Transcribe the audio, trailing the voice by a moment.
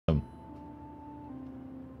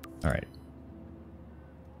All right.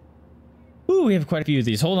 Ooh, we have quite a few of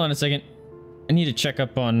these. Hold on a second. I need to check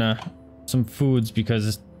up on some foods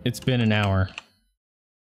because it's been an hour.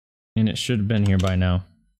 And it should have been here by now.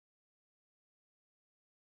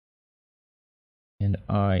 And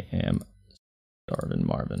I am starving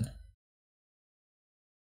Marvin.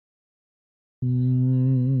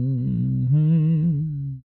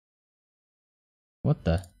 What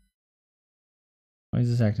the? Why is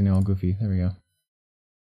this acting all goofy? There we go.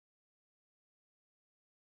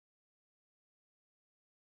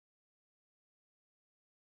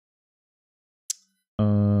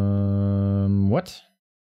 What?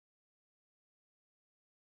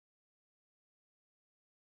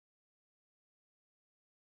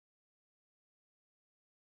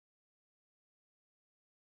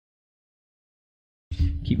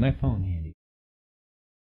 Keep my phone handy.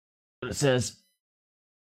 It says,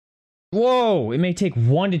 whoa, it may take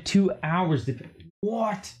 1 to 2 hours to...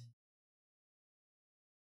 What?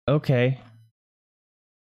 Okay.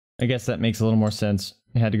 I guess that makes a little more sense.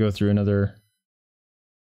 I had to go through another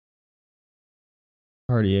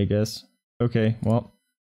party, I guess. Okay, well.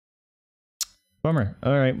 Bummer.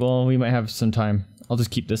 Alright, well, we might have some time. I'll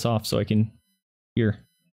just keep this off so I can hear.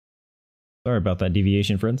 Sorry about that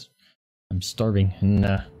deviation, friends. I'm starving, and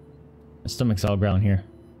my stomach's all growling here.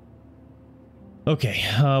 Okay,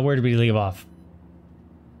 where did we leave off?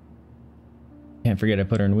 Can't forget I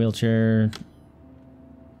put her in a wheelchair.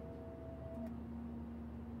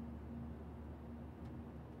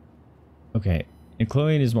 Okay, and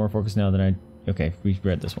Chloe is more focused now than I... Okay, we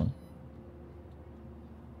read this one.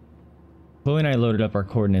 Chloe and I loaded up our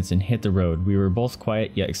coordinates and hit the road. We were both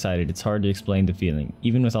quiet yet excited. It's hard to explain the feeling.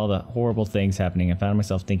 Even with all the horrible things happening, I found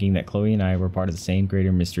myself thinking that Chloe and I were part of the same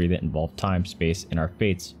greater mystery that involved time, space, and our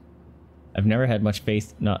fates. I've never had much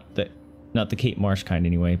faith, not the Kate Marsh kind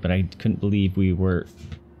anyway, but I couldn't believe we were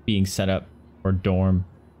being set up for doom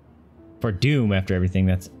after everything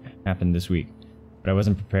that's happened this week. But I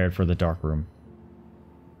wasn't prepared for the dark room.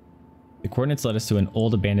 The coordinates led us to an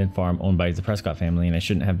old abandoned farm owned by the Prescott family, and I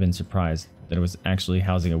shouldn't have been surprised that it was actually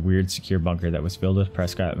housing a weird secure bunker that was filled with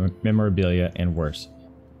Prescott memorabilia and worse.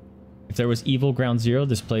 If there was evil ground zero,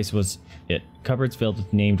 this place was it. Cupboards filled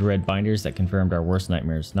with named red binders that confirmed our worst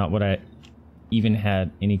nightmares. Not what I even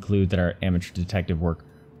had any clue that our amateur detective work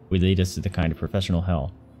would lead us to the kind of professional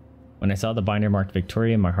hell. When I saw the binder marked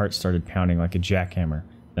Victoria, my heart started pounding like a jackhammer.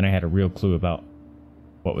 Then I had a real clue about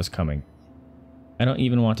what was coming. I don't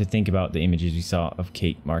even want to think about the images we saw of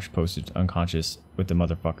Kate Marsh posted unconscious with the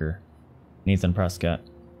motherfucker, Nathan Prescott.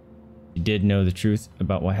 She did know the truth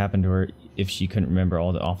about what happened to her if she couldn't remember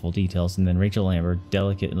all the awful details, and then Rachel Lambert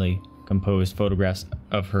delicately composed photographs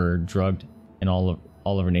of her drugged and all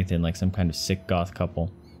over Nathan like some kind of sick goth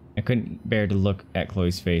couple. I couldn't bear to look at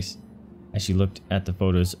Chloe's face as she looked at the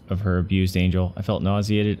photos of her abused angel. I felt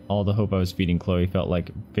nauseated. All the hope I was feeding Chloe felt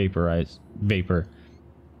like vapor.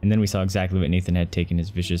 And then we saw exactly what Nathan had taken his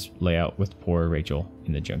vicious layout with poor Rachel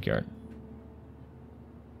in the junkyard.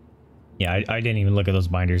 Yeah, I didn't even look at those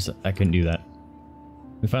binders. I couldn't do that.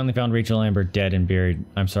 We finally found Rachel Lambert dead and buried.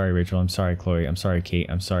 I'm sorry, Rachel. I'm sorry, Chloe. I'm sorry, Kate.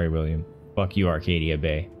 I'm sorry, William. Fuck you, Arcadia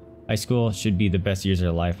Bay. High school should be the best years of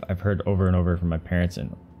their life. I've heard over and over from my parents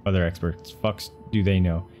and other experts. Fucks do they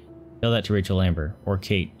know. Tell that to Rachel Lambert. Or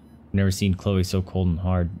Kate. I've never seen Chloe so cold and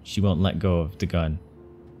hard. She won't let go of the gun.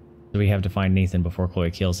 So we have to find Nathan before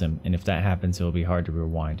Chloe kills him, and if that happens, it will be hard to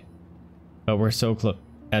rewind. But we're so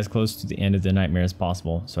as close to the end of the nightmare as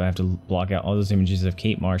possible, so I have to block out all those images of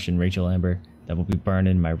Kate Marsh and Rachel Lambert that will be burned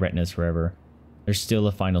in my retinas forever. There's still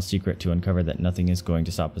a final secret to uncover that nothing is going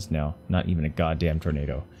to stop us now, not even a goddamn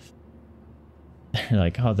tornado.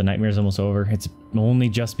 Like, oh, the nightmare's almost over. It's only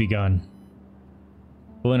just begun.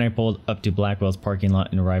 Chloe and I pulled up to Blackwell's parking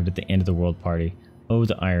lot and arrived at the end of the world party. Oh,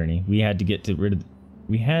 the irony. We had to get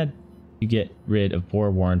rid of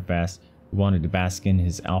poor Warren fast, who wanted to bask in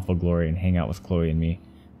his alpha glory and hang out with Chloe and me.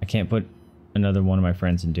 I can't put another one of my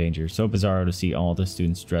friends in danger. So bizarro to see all the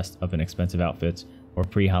students dressed up in expensive outfits or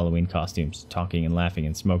pre-Halloween costumes, talking and laughing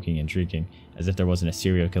and smoking and drinking, as if there wasn't a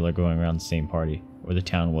serial killer going around the same party, or the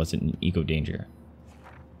town wasn't in eco danger.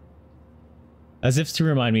 As if to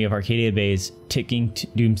remind me of Arcadia Bay's ticking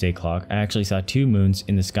doomsday clock, I actually saw 2 moons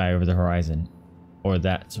in the sky over the horizon. Or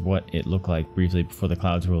that's what it looked like briefly before the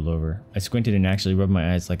clouds rolled over. I squinted and actually rubbed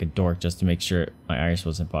my eyes like a dork just to make sure my iris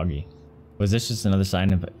wasn't foggy. Was this just another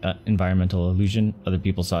sign of environmental illusion? Other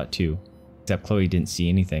people saw it too. Except Chloe didn't see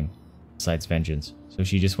anything besides vengeance. So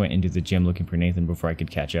she just went into the gym looking for Nathan before I could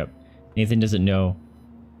catch up. Nathan doesn't know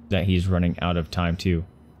that he's running out of time too.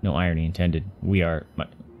 No irony intended. We are.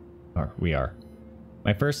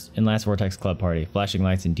 My first and last Vortex Club party. Flashing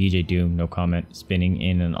lights and DJ Doom, no comment, spinning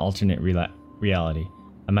in an alternate reality.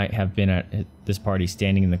 I might have been at this party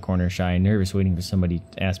standing in the corner, shy and nervous, waiting for somebody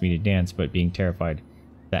to ask me to dance, but being terrified.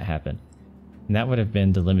 That happened. And that would have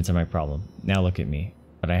been the limits of my problem. Now look at me.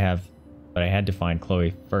 But I had to find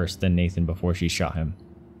Chloe first, then Nathan before she shot him.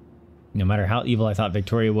 No matter how evil I thought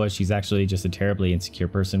Victoria was, she's actually just a terribly insecure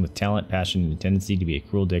person with talent, passion, and a tendency to be a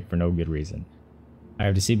cruel dick for no good reason. I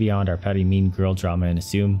have to see beyond our petty mean girl drama and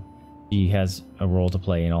assume she has a role to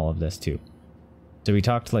play in all of this too. So we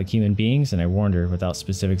talked like human beings, and I warned her without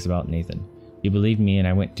specifics about Nathan. She believed me, and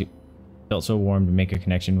I felt so warm to make a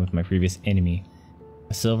connection with my previous enemy.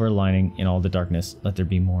 A silver lining in all the darkness. Let there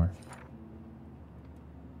be more.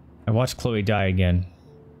 I watched Chloe die again,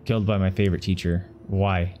 killed by my favorite teacher.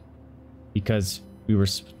 Why? Because we were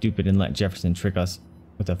stupid and let Jefferson trick us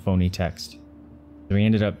with a phony text. So we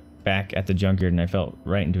ended up back at the junkyard, and I fell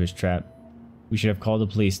right into his trap. We should have called the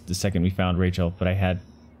police the second we found Rachel, but I had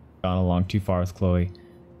gone along too far with Chloe.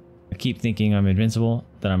 I keep thinking I'm invincible,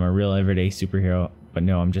 that I'm a real everyday superhero, but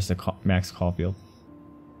no, I'm just a Max Caulfield.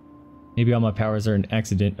 Maybe all my powers are an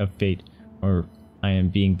accident of fate, or am I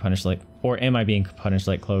being punished like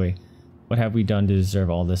Chloe? What have we done to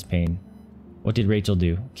deserve all this pain? What did Rachel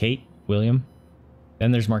do? Kate? William?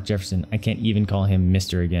 Then there's Mark Jefferson. I can't even call him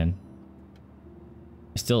Mr. again.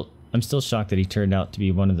 I'm still shocked that he turned out to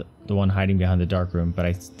be the one hiding behind the dark room, but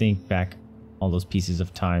I think back all those pieces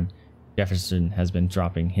of time Jefferson has been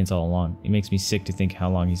dropping hints all along. It makes me sick to think how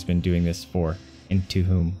long he's been doing this for, and to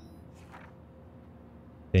whom.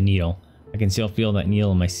 The needle. I can still feel that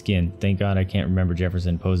needle in my skin. Thank God I can't remember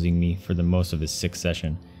Jefferson posing me for the most of his sixth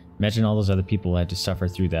session. Imagine all those other people who had to suffer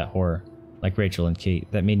through that horror, like Rachel and Kate.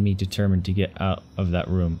 That made me determined to get out of that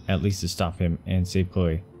room, at least to stop him and save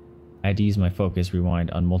Chloe. I had to use my focus rewind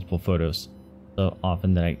on multiple photos, so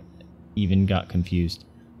often that I even got confused.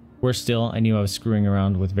 Worse still, I knew I was screwing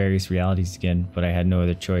around with various realities again, but I had no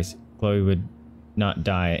other choice. Chloe would not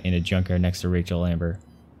die in a junkyard next to Rachel Amber.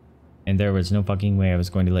 And there was no fucking way I was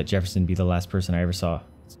going to let Jefferson be the last person I ever saw.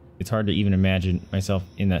 It's hard to even imagine myself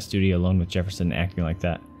in that studio alone with Jefferson acting like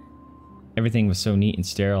that. Everything was so neat and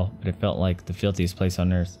sterile, but it felt like the filthiest place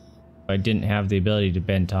on earth. If I didn't have the ability to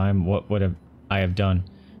bend time, what would I have done?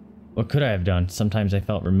 What could I have done? Sometimes I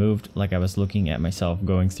felt removed, like I was looking at myself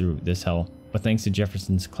going through this hell. But thanks to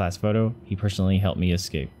Jefferson's class photo, he personally helped me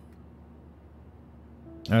escape.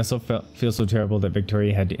 I also feel so terrible that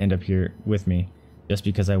Victoria had to end up here with me, just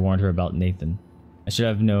because I warned her about Nathan. I should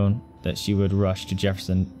have known that she would rush to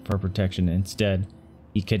Jefferson for protection. Instead,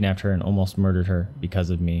 he kidnapped her and almost murdered her because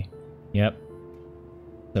of me. Yep.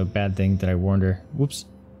 So bad thing that I warned her. Whoops.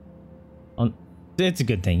 It's a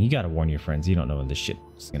good thing. You gotta warn your friends. You don't know when this shit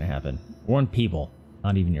is gonna happen. Warn people,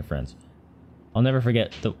 not even your friends. I'll never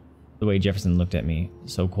forget the way Jefferson looked at me.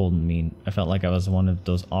 So cold and mean. I felt like I was one of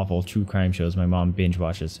those awful true crime shows my mom binge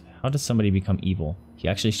watches. How does somebody become evil? He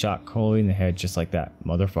actually shot Chloe in the head just like that.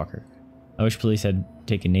 Motherfucker. I wish police had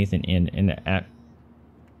taken Nathan in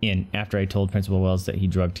after I told Principal Wells that he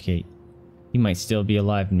drugged Kate. He might still be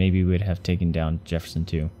alive, and maybe we'd have taken down Jefferson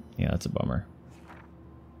too. Yeah, that's a bummer.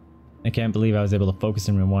 I can't believe I was able to focus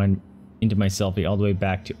and rewind into my selfie all the way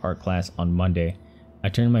back to art class on Monday. I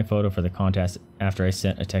turned my photo for the contest after I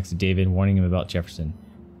sent a text to David warning him about Jefferson.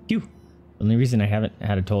 Phew! The only reason I haven't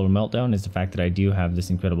had a total meltdown is the fact that I do have this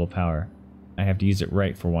incredible power. I have to use it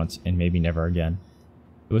right for once, and maybe never again.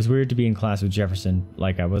 It was weird to be in class with Jefferson,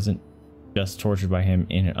 like I wasn't just tortured by him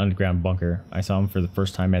in an underground bunker. I saw him for the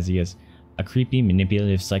first time as he is. A creepy,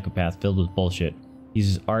 manipulative psychopath filled with bullshit. He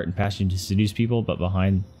uses art and passion to seduce people, but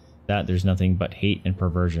behind that there's nothing but hate and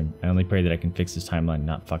perversion. I only pray that I can fix this timeline,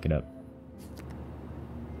 not fuck it up.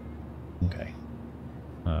 Okay.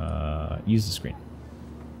 Use the screen.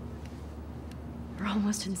 We're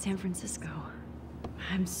almost in San Francisco.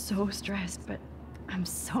 I'm so stressed, but I'm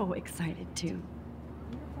so excited too.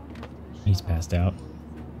 He's passed out.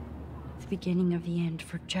 The beginning of the end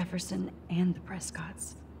for Jefferson and the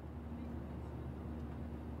Prescotts.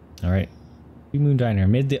 Alright. Blue Moon Diner.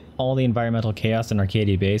 Amid all the environmental chaos in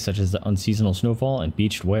Arcadia Bay, such as the unseasonal snowfall and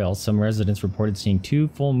beached whales, some residents reported seeing 2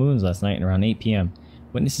 full moons last night around 8 p.m.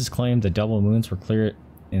 Witnesses claimed the double moons were clear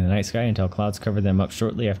in the night sky until clouds covered them up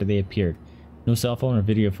shortly after they appeared. No cell phone or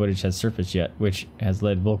video footage has surfaced yet, which has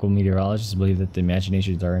led local meteorologists to believe that the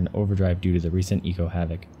imaginations are in overdrive due to the recent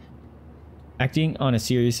eco-havoc. Acting on a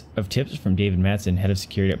series of tips from David Madsen, head of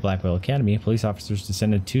security at Blackwell Academy, police officers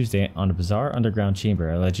descended Tuesday on a bizarre underground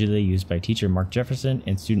chamber allegedly used by teacher Mark Jefferson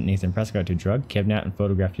and student Nathan Prescott to drug, kidnap, and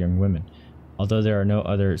photograph young women. Although there are no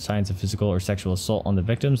other signs of physical or sexual assault on the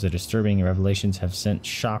victims, the disturbing revelations have sent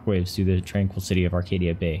shockwaves through the tranquil city of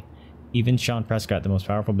Arcadia Bay. Even Sean Prescott, the most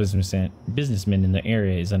powerful businessman in the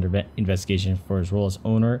area, is under investigation for his role as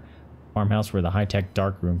owner farmhouse where the high-tech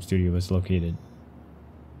darkroom studio was located.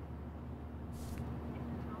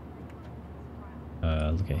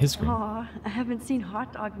 Look at his screen. Aw, I haven't seen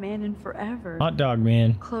Hot Dog Man in forever. Hot Dog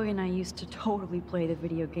Man. Chloe and I used to totally play the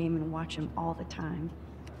video game and watch him all the time.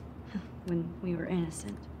 When we were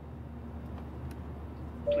innocent.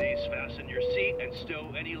 Please fasten your seat and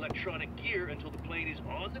stow any electronic gear until the plane is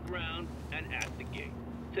on the ground and at the gate.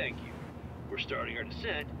 Thank you. We're starting our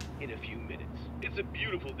descent in a few minutes. It's a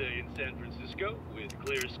beautiful day in San Francisco with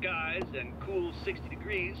clear skies and cool 60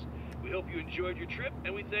 degrees. We hope you enjoyed your trip,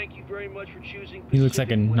 and we thank you very much for choosing He looks like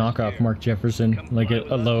a Pacific West knockoff Air. Mark Jefferson, Come like fly a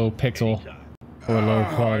with us low pixel anytime. or a low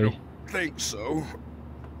I quality. don't think so.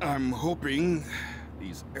 I'm hoping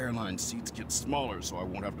these airline seats get smaller so I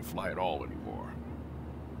won't have to fly at all anymore.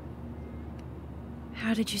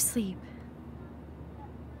 How did you sleep?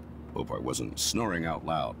 Hope I wasn't snoring out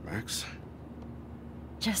loud, Max.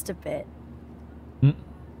 Just a bit.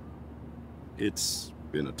 It's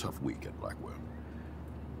been a tough week at Blackwell.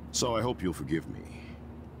 So I hope you'll forgive me.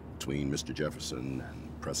 Between Mr. Jefferson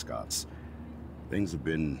and Prescott's, things have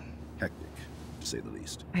been hectic, to say the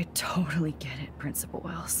least. I totally get it, Principal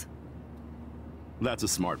Wells. That's a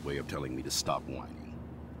smart way of telling me to stop whining.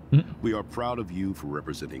 We are proud of you for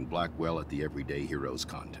representing Blackwell at the Everyday Heroes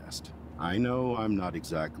contest. I know I'm not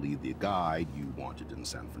exactly the guide you wanted in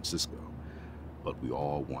San Francisco, but we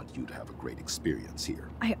all want you to have a great experience here.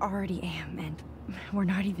 I already am, and we're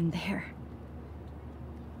not even there.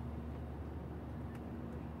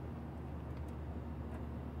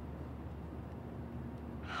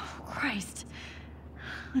 Oh, Christ.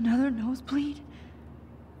 Another nosebleed?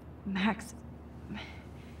 Max,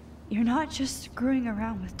 you're not just screwing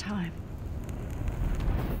around with time.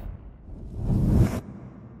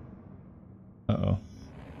 Uh-oh.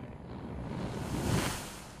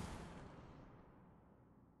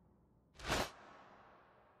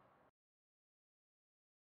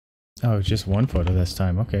 Oh, it's just one photo this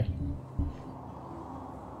time. Okay.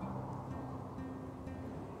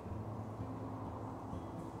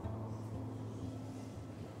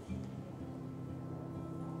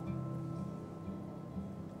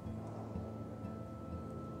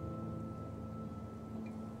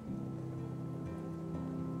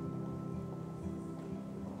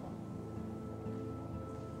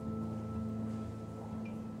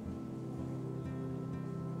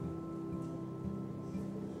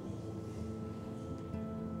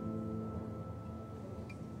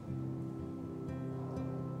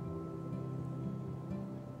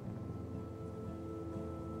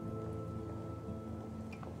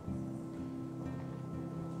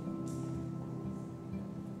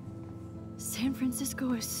 San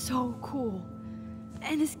Francisco is so cool.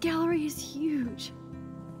 And this gallery is huge.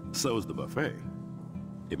 So is the buffet.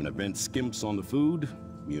 If an event skimps on the food,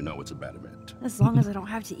 you know it's a bad event. As long as I don't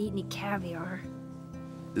have to eat any caviar.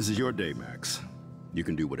 This is your day, Max. You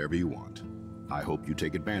can do whatever you want. I hope you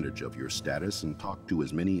take advantage of your status and talk to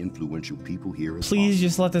as many influential people here as Please possible.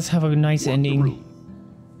 just let this have a nice Walk the ending. room.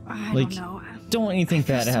 I Like, don't know. don't want anything I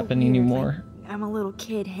feel bad so happen weird, anymore. like I'm a little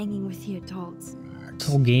kid hanging with the adults. This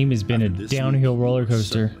whole game has been a After this downhill week, roller you're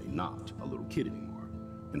coaster certainly not a little kid anymore.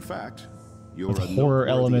 In fact, you're with a horror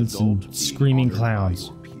noteworthy elements and adult being screaming honored by clowns.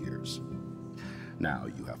 your peers. Now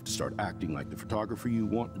you have to start acting like the photographer you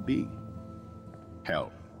want to be.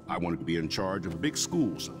 Hell, I wanted to be in charge of a big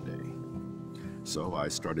school someday. So I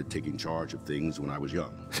started taking charge of things when I was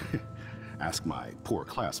young. Ask my poor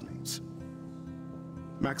classmates.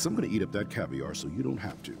 Max, I'm gonna eat up that caviar so you don't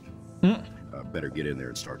have to. Better get in there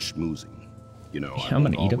and start schmoozing. You know, Yeah, I I'm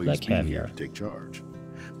won't gonna eat up always that be here caviar. to take charge.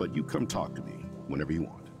 But you come talk to me whenever you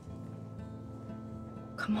want.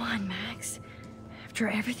 Come on, Max. After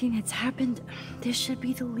everything that's happened, this should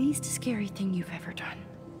be the least scary thing you've ever done.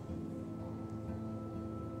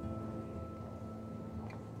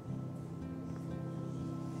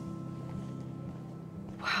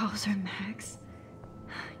 Wowzer, Max.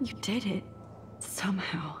 You did it.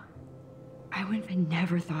 Somehow. I would have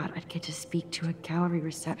never thought I'd get to speak to a gallery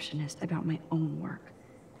receptionist about my own work.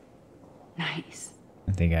 Nice.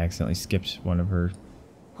 I think I accidentally skipped one of her.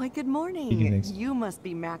 Why, good Speaking morning. things. You must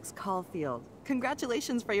be Max Caulfield.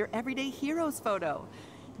 Congratulations for your Everyday Heroes photo.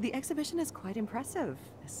 The exhibition is quite impressive,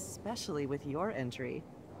 especially with your entry.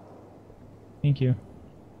 Thank you.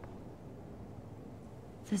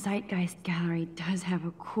 The Zeitgeist Gallery does have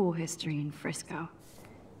a cool history in Frisco.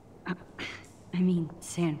 I mean,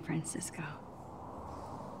 San Francisco.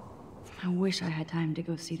 I wish I had time to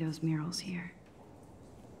go see those murals here.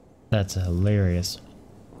 That's hilarious.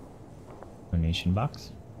 Donation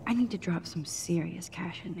box. I need to drop some serious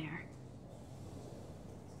cash in there.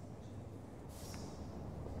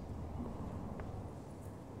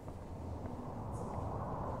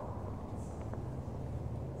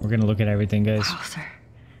 We're gonna look at everything, guys. Wow, sir.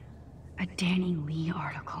 A Danny Lee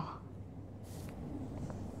article.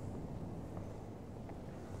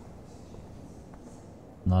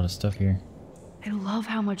 A lot of stuff here. I love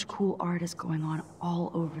how much cool art is going on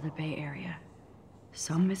all over the Bay Area.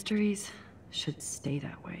 Some mysteries should stay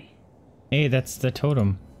that way. Hey, that's the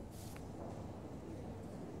totem.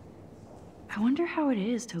 I wonder how it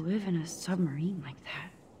is to live in a submarine like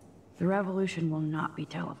that. The revolution will not be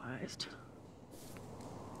televised.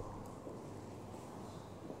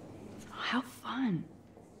 How fun.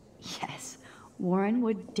 Yes, Warren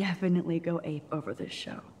would definitely go ape over this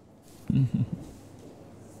show.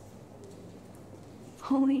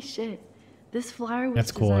 Holy shit. This flyer was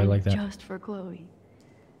That's cool, I designed like that. just for Chloe.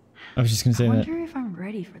 I was just gonna say I that. wonder if I'm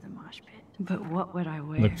ready for the mosh pit. But what would I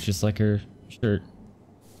wear? Looks just like her shirt.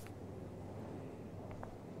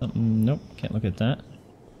 Nope, can't look at that.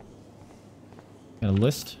 Got a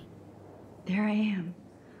list. There I am,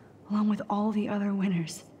 along with all the other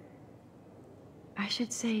winners. I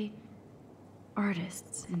should say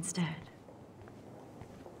artists instead.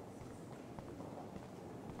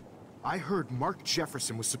 I heard Mark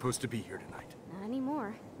Jefferson was supposed to be here tonight. Not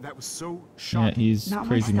anymore. That was so Yeah, shocking. he's Not my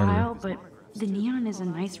crazy style, murderer. but the neon is a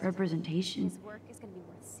nice representation. His work is gonna be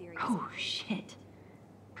worth serious. Oh shit.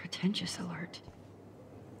 Pretentious alert.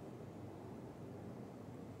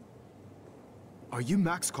 Are you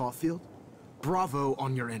Max Caulfield? Bravo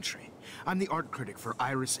on your entry. I'm the art critic for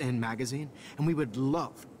Iris N magazine, and we would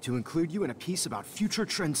love to include you in a piece about future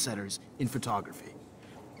trendsetters in photography.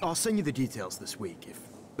 I'll send you the details this week, if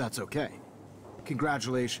that's okay.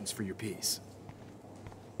 Congratulations for your piece.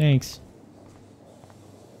 Thanks.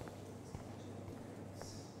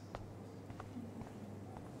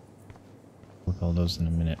 Look all those in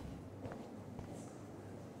a minute.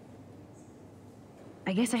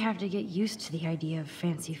 I guess I have to get used to the idea of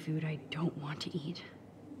fancy food I don't want to eat.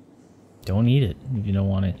 Don't eat it if you don't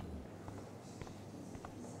want it.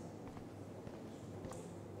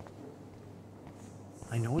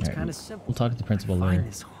 I know it's Alright, kind of simple. we'll talk to the principal but I later.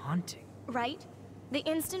 find this haunting. Right? The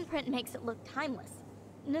instant print makes it look timeless.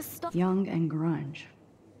 Nostalgic. Young and grunge.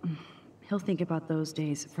 He'll think about those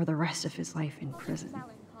days for the rest of his life in prison.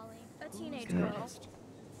 A teenage Good. girl.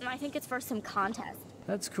 I think it's for some contest.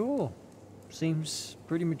 That's cool. Seems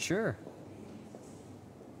pretty mature.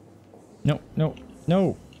 No, no,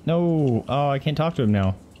 no, no. Oh, I can't talk to him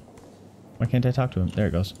now. Why can't I talk to him? There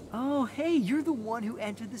it goes. Oh, hey, you're the one who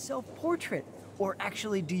entered the self-portrait. Or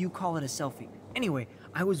actually, do you call it a selfie? Anyway,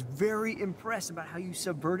 I was very impressed about how you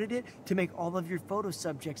subverted it to make all of your photo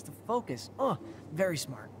subjects the focus. Oh, very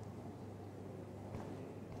smart.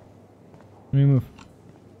 Let me move.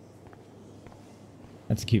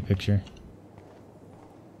 That's a cute picture.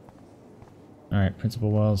 Alright,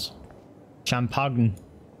 Principal Wells. Champagne.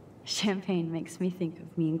 Champagne makes me think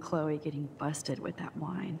of me and Chloe getting busted with that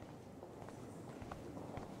wine.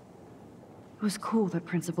 It was cool that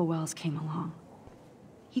Principal Wells came along.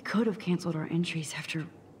 He could have canceled our entries after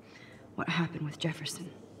what happened with Jefferson.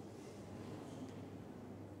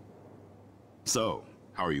 So,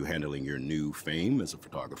 how are you handling your new fame as a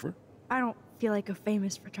photographer? I don't feel like a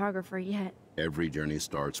famous photographer yet. Every journey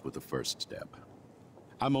starts with the first step.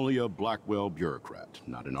 I'm only a Blackwell bureaucrat,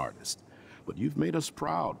 not an artist. But you've made us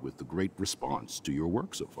proud with the great response to your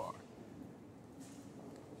work so far.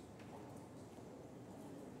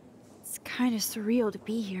 It's kind of surreal to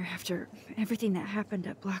be here after everything that happened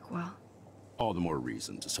at Blackwell. All the more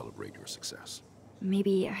reason to celebrate your success.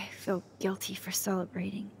 Maybe I feel guilty for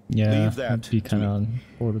celebrating. Yeah, Leave that I'd be to kind of me. on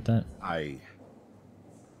board with that. I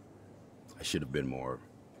should have been more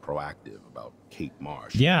proactive about Kate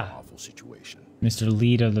Marsh. Yeah. In an awful situation. Mr.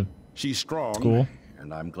 Lead of the... She's strong, School.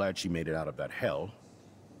 and I'm glad she made it out of that hell.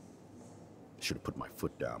 Should have put my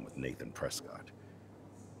foot down with Nathan Prescott.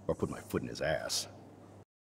 Or put my foot in his ass.